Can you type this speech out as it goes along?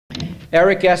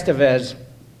Eric ESTEVEZ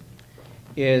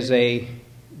is a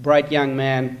bright young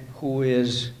man who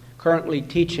is currently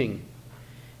teaching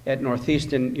at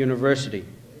Northeastern University.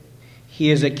 He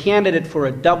is a candidate for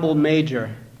a double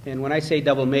major, and when I say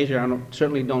double major, I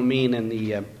certainly don't mean in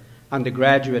the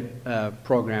undergraduate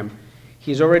program.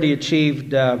 He's already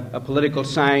achieved a political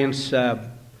science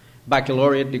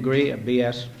baccalaureate degree, a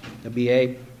BS, a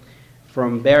BA,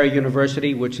 from Barry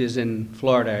University, which is in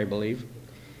Florida, I believe.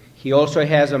 He also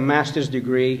has a master's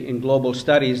degree in global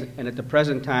studies, and at the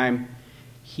present time,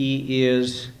 he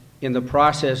is in the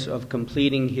process of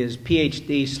completing his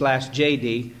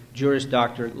PhD/JD, Juris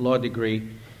Doctor law degree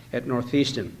at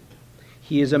Northeastern.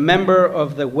 He is a member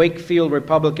of the Wakefield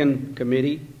Republican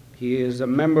Committee. He is a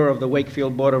member of the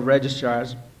Wakefield Board of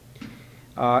Registrars,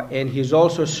 and he's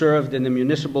also served in the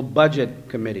Municipal Budget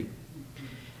Committee.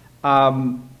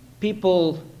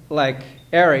 People like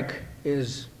Eric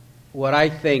is what I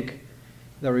think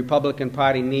the Republican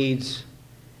Party needs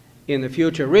in the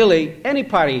future. Really, any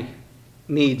party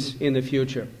needs in the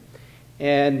future.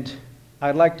 And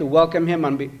I'd like to welcome him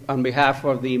on behalf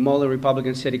of the Malden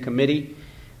Republican City Committee.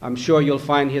 I'm sure you'll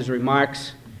find his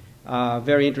remarks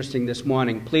very interesting this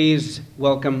morning. Please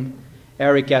welcome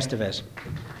Eric ESTEVEZ.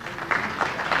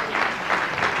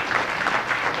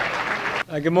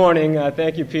 Good morning.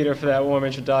 Thank you, Peter, for that warm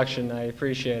introduction. I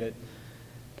appreciate it.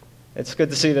 It's good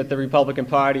to see that the Republican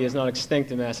Party is not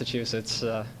extinct in Massachusetts,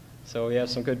 so we have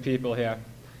some good people here.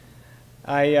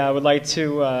 I would like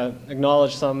to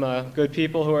acknowledge some good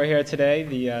people who are here today.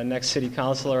 The next City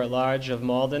Councilor at Large of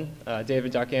Malden,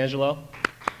 David D'Arcangelo.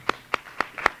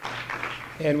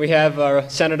 And we have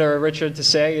Senator Richard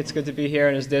Tassay. It's good to be here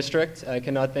in his district. I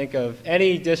cannot think of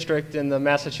any district in the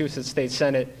Massachusetts State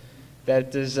Senate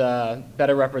that is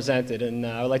better represented, and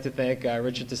I would like to thank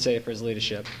Richard Tassay for his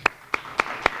leadership.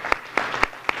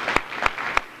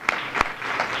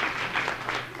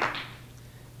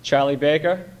 Charlie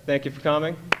Baker, thank you for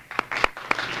coming.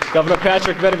 Governor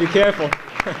Patrick, better be careful.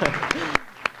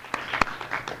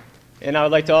 And I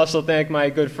would like to also thank my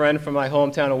good friend from my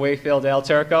hometown of Wakefield, Al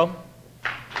Turco.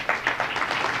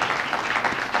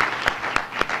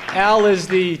 Al is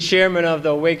the chairman of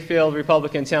the Wakefield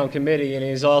Republican Town Committee, and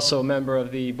he's also a member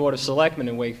of the Board of Selectmen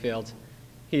in Wakefield.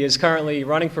 He is currently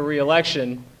running for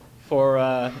re-election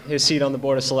for his seat on the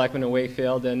Board of Selectmen in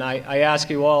Wakefield, and I ask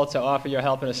you all to offer your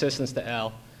help and assistance to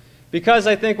Al. Because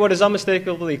I think what is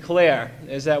unmistakably clear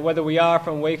is that whether we are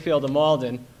from Wakefield or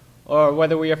Malden, or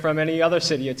whether we are from any other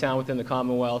city or town within the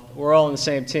Commonwealth, we're all on the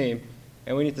same team,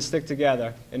 and we need to stick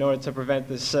together in order to prevent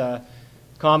this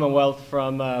Commonwealth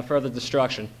from further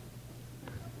destruction.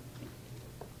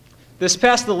 This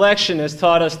past election has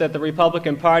taught us that the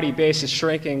Republican Party base is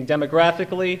shrinking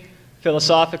demographically,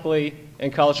 philosophically,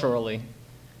 and culturally.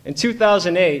 In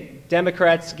 2008,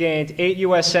 Democrats gained 8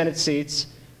 U.S. Senate seats,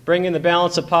 bringing the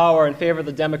balance of power in favor of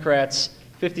the Democrats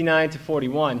 59 to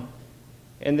 41.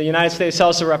 In the United States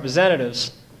House of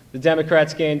Representatives, the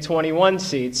Democrats gained 21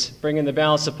 seats, bringing the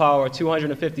balance of power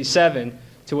 257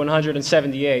 to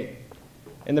 178.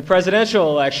 In the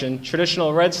presidential election,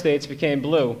 traditional red states became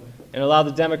blue and allowed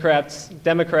the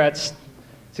Democrats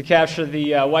to capture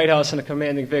the White House in a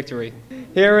commanding victory.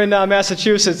 Here in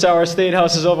Massachusetts, our state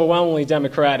house is overwhelmingly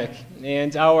Democratic,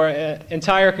 and our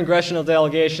entire congressional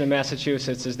delegation in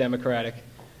Massachusetts is Democratic.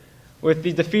 With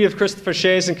the defeat of Christopher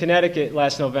Shays in Connecticut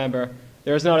last November,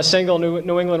 there is not a single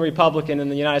New England Republican in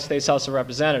the United States House of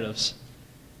Representatives.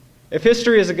 If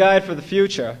history is a guide for the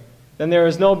future, then there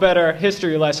is no better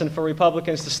history lesson for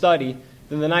Republicans to study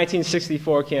than the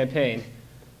 1964 campaign.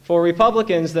 For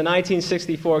Republicans, the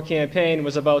 1964 campaign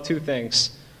was about two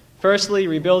things. Firstly,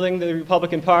 rebuilding the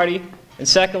Republican Party, and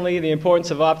secondly, the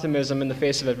importance of optimism in the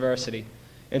face of adversity.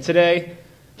 And today,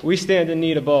 we stand in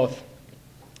need of both.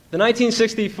 The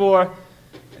 1964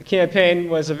 campaign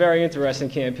was a very interesting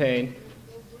campaign,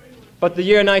 but the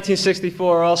year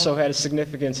 1964 also had a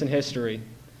significance in history.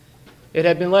 It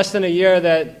had been less than a year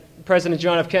that President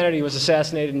John F. Kennedy was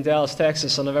assassinated in Dallas,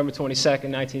 Texas on November 22nd,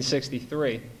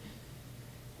 1963.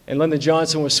 And Lyndon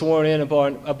Johnson was sworn in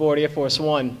aboard Air Force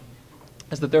One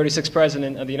as the 36th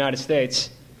President of the United States.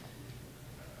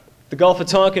 The Gulf of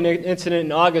Tonkin incident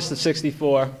in August of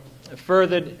 '64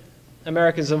 furthered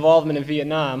America's involvement in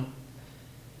Vietnam,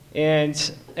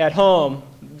 and at home,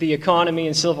 the economy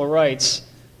and civil rights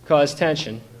caused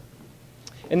tension.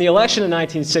 In the election of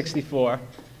 1964,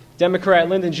 Democrat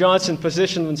Lyndon Johnson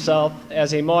positioned himself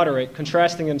as a moderate,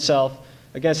 contrasting himself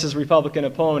against his Republican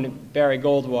opponent, Barry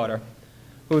Goldwater,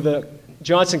 who the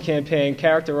Johnson campaign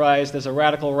characterized as a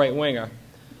radical right-winger.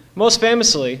 Most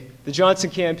famously, the Johnson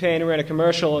campaign ran a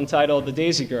commercial entitled the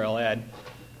Daisy Girl ad,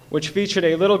 which featured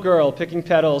a little girl picking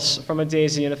petals from a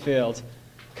daisy in a field,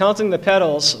 counting the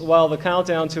petals while the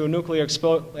countdown to a nuclear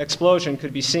explosion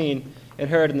could be seen and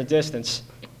heard in the distance.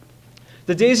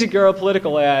 The Daisy Girl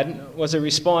political ad was a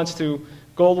response to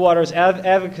Goldwater's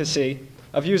advocacy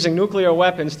of using nuclear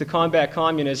weapons to combat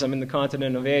communism in the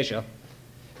continent of Asia.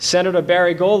 Senator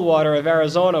Barry Goldwater of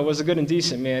Arizona was a good and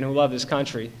decent man who loved his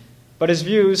country, but his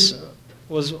views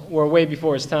were way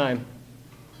before his time.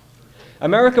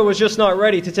 America was just not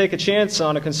ready to take a chance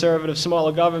on a conservative,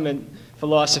 smaller government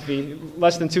philosophy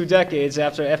less than 2 decades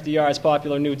after FDR's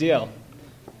popular New Deal.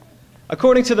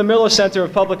 According to the Miller Center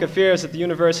of Public Affairs at the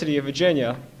University of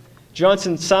Virginia,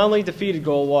 Johnson soundly defeated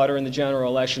Goldwater in the general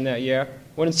election that year,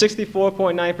 winning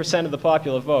 64.9% of the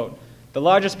popular vote, the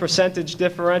largest percentage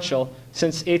differential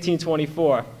since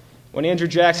 1824, when Andrew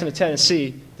Jackson of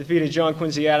Tennessee defeated John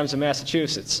Quincy Adams of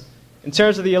Massachusetts. In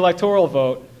terms of the electoral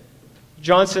vote,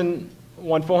 Johnson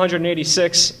won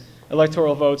 486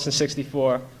 electoral votes in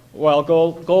 '64, while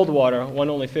Goldwater won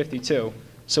only 52.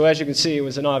 So as you can see, it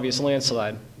was an obvious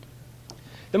landslide.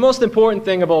 The most important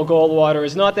thing about Goldwater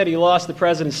is not that he lost the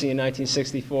presidency in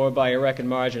 1964 by a record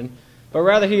margin, but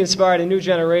rather he inspired a new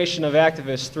generation of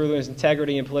activists through his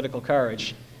integrity and political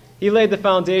courage. He laid the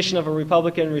foundation of a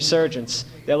Republican resurgence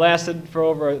that lasted for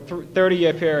over a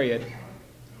 30-year period.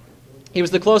 He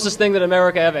was the closest thing that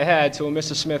America ever had to a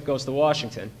Mr. Smith Goes to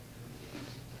Washington.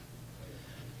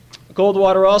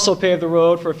 Goldwater also paved the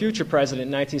road for a future president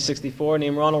in 1964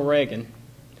 named Ronald Reagan.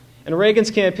 In Reagan's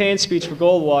campaign speech for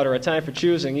Goldwater, A Time for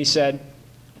Choosing, he said,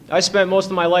 "I spent most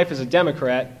of my life as a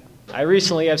Democrat. I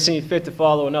recently have seen fit to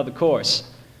follow another course.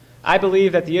 I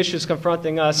believe that the issues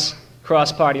confronting us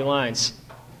cross party lines."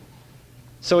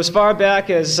 So as far back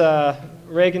as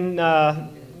Reagan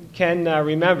can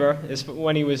remember, is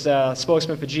when he was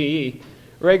spokesman for GE,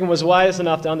 Reagan was wise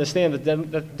enough to understand that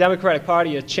the Democratic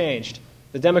Party had changed.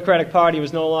 The Democratic Party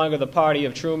was no longer the party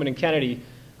of Truman and Kennedy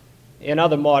and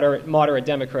other moderate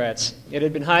Democrats. It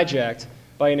had been hijacked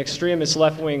by an extremist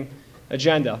left-wing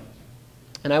agenda.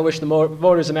 And I wish the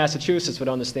voters of Massachusetts would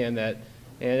understand that.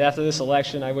 And after this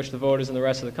election, I wish the voters in the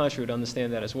rest of the country would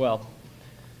understand that as well.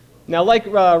 Now, like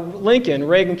Lincoln,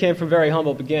 Reagan came from very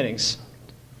humble beginnings.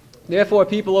 Therefore,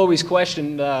 people always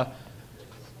questioned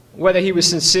whether he was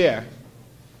sincere.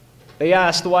 They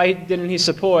asked, why didn't he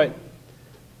support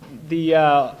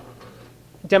the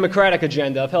Democratic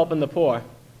agenda of helping the poor?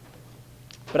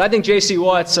 But I think J.C.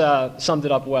 Watts summed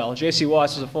it up well. J.C.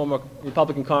 Watts was a former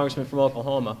Republican congressman from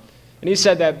Oklahoma. And he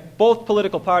said that both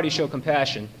political parties show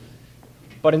compassion,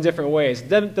 but in different ways.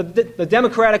 The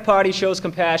Democratic Party shows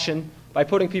compassion by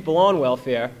putting people on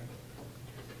welfare,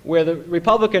 where the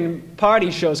Republican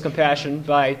Party shows compassion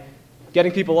by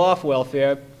getting people off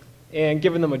welfare and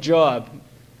giving them a job.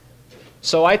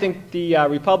 So I think the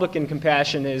Republican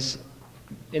compassion is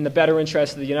in the better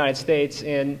interest of the United States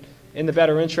and in the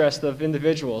better interest of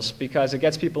individuals, because it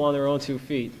gets people on their own 2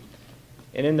 feet.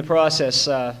 And in the process,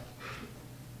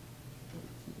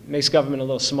 makes government a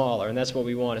little smaller, and that's what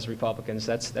we want as Republicans.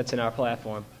 That's in our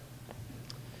platform.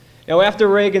 Now, after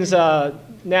Reagan's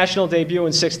national debut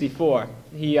in '64,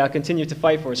 he continued to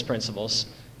fight for his principles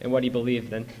and what he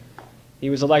believed in. He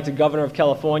was elected governor of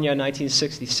California in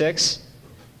 1966.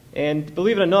 And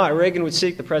believe it or not, Reagan would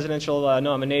seek the presidential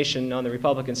nomination on the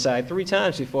Republican side 3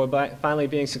 times before finally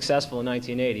being successful in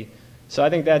 1980. So I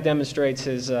think that demonstrates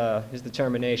his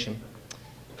determination.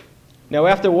 Now,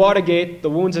 after Watergate, the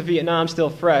wounds of Vietnam still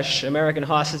fresh, American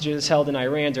hostages held in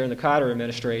Iran during the Carter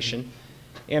administration,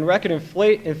 and record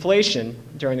inflation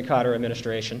during the Carter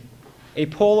administration, a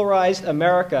polarized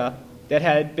America that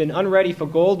had been unready for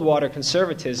Goldwater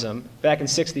conservatism back in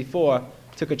 '64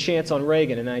 took a chance on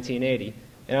Reagan in 1980.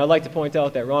 And I'd like to point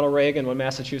out that Ronald Reagan won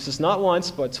Massachusetts not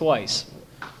once, but twice,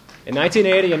 in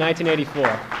 1980 and 1984.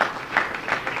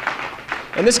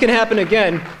 And this can happen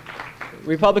again.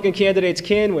 Republican candidates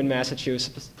can win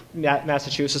Massachusetts,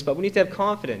 but we need to have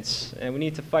confidence, and we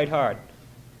need to fight hard.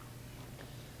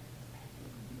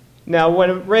 Now,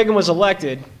 when Reagan was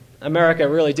elected, America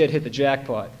really did hit the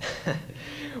jackpot.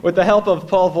 With the help of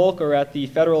Paul Volcker at the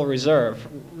Federal Reserve,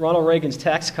 Ronald Reagan's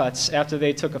tax cuts after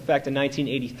they took effect in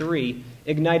 1983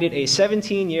 ignited a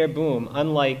 17-year boom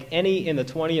unlike any in the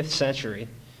 20th century.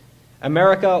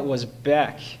 America was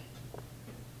back.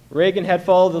 Reagan had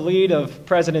followed the lead of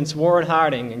Presidents Warren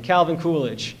Harding and Calvin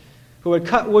Coolidge, who had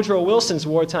cut Woodrow Wilson's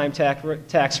wartime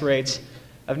tax rates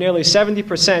of nearly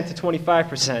 70% to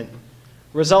 25%,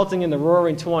 resulting in the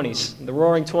Roaring '20s. The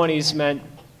Roaring '20s meant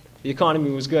the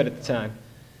economy was good at the time.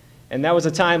 And that was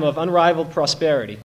a time of unrivaled prosperity.